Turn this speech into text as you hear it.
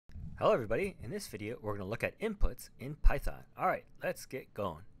Hello everybody, in this video we're going to look at inputs in Python. Alright, let's get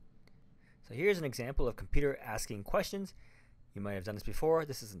going. So here's an example of computer asking questions. You might have done this before.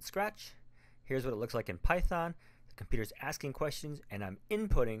 This is in Scratch. Here's what it looks like in Python. The computer's asking questions and I'm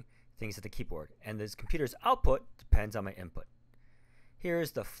inputting things at the keyboard. And this computer's output depends on my input.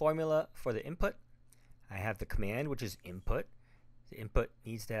 Here's the formula for the input. I have the command, which is input. The input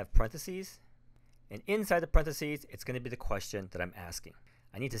needs to have parentheses. And inside the parentheses, it's going to be the question that I'm asking.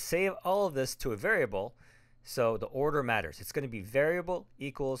 I need to save all of this to a variable, so the order matters. It's going to be variable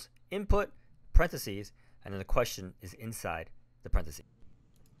equals input, parentheses, and then the question is inside the parentheses.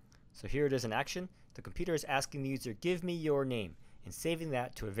 So here it is in action. The computer is asking the user, give me your name, and saving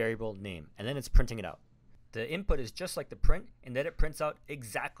that to a variable name, and then it's printing it out. The input is just like the print, in that it prints out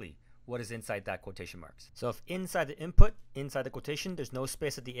exactly what is inside that quotation marks. So if inside the input, inside the quotation, there's no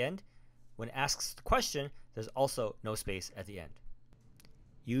space at the end, when it asks the question, there's also no space at the end.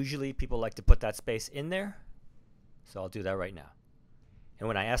 Usually people like to put that space in there, so I'll do that right now. And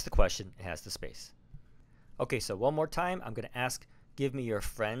when I ask the question, it has the space. Okay, so one more time, I'm going to ask, give me your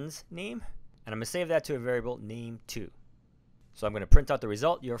friend's name, and I'm going to save that to a variable name2. So I'm going to print out the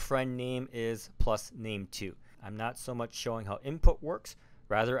result. Your friend name is plus name2. I'm not so much showing how input works,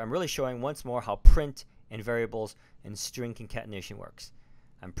 rather I'm really showing once more how print and variables and string concatenation works.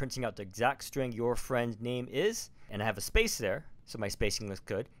 I'm printing out the exact string your friend name is, and I have a space there, so my spacing looks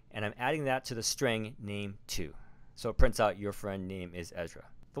good, and I'm adding that to the string name2. So it prints out your friend name is Ezra.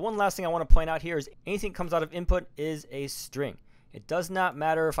 The one last thing I want to point out here is anything that comes out of input is a string. It does not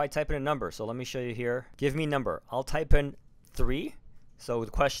matter if I type in a number, so let me show you here. Give me number. I'll type in 3. So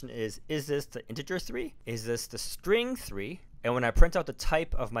the question is this the integer 3? Is this the string 3? And when I print out the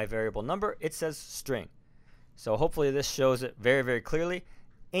type of my variable number, it says string. So hopefully this shows it very, very clearly.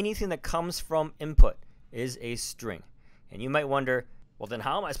 Anything that comes from input is a string. And you might wonder, well then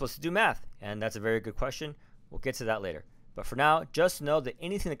how am I supposed to do math? And that's a very good question. We'll get to that later. But for now, just know that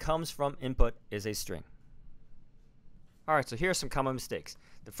anything that comes from input is a string. Alright, so here are some common mistakes.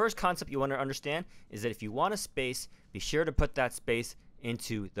 The first concept you want to understand is that if you want a space, be sure to put that space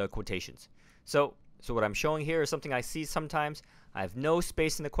into the quotations. So what I'm showing here is something I see sometimes. I have no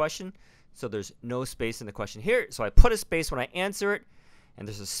space in the question, so there's no space in the question here. So I put a space when I answer it, and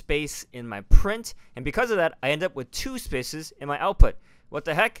there's a space in my print, and because of that I end up with 2 spaces in my output. What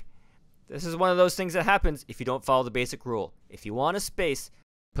the heck? This is one of those things that happens if you don't follow the basic rule. If you want a space,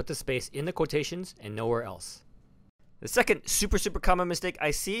 put the space in the quotations and nowhere else. The second super common mistake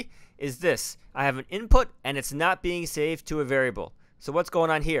I see is this. I have an input and it's not being saved to a variable. So what's going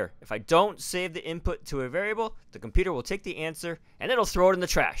on here? If I don't save the input to a variable, the computer will take the answer and it'll throw it in the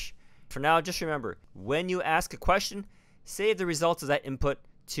trash. For now, just remember, when you ask a question, save the results of that input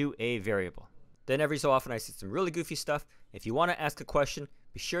to a variable. Then every so often I see some really goofy stuff. If you want to ask a question,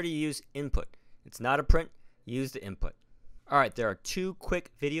 be sure to use input. It's not a print, use the input. Alright, there are 2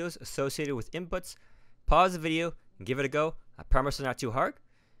 quick videos associated with inputs. Pause the video and give it a go. I promise they're not too hard.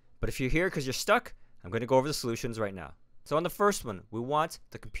 But if you're here because you're stuck, I'm going to go over the solutions right now. So on the first one, we want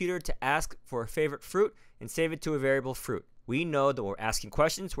the computer to ask for a favorite fruit and save it to a variable fruit. We know that when we're asking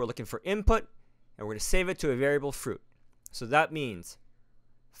questions, we're looking for input, and we're going to save it to a variable fruit. So that means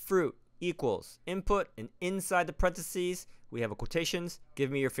fruit equals input, and inside the parentheses we have a quotations,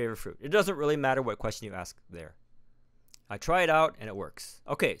 give me your favorite fruit. It doesn't really matter what question you ask there. I try it out and it works.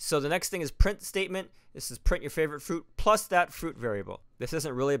 Okay, so the next thing is print statement. This is print your favorite fruit plus that fruit variable. This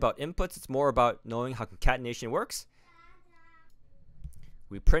isn't really about inputs, it's more about knowing how concatenation works.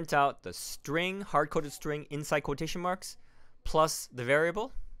 We print out the string, hard-coded string inside quotation marks plus the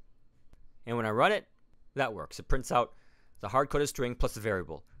variable, and when I run it, that works. It prints out the hard-coded string plus the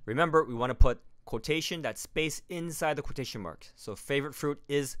variable. Remember, we want to put quotation, that space inside the quotation marks. So favorite fruit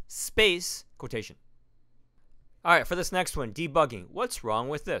is space quotation. Alright, for this next one, debugging. What's wrong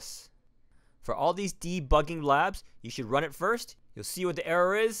with this? For all these debugging labs, you should run it first. You'll see what the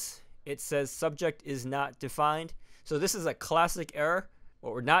error is. It says subject is not defined. So this is a classic error.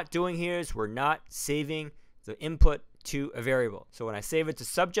 What we're not doing here is we're not saving the input to a variable. So when I save it to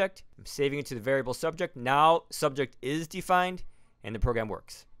subject, I'm saving it to the variable subject. Now subject is defined and the program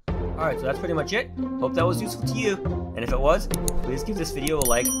works. Alright, so that's pretty much it. Hope that was useful to you. And if it was, please give this video a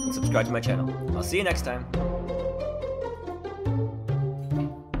like and subscribe to my channel. I'll see you next time.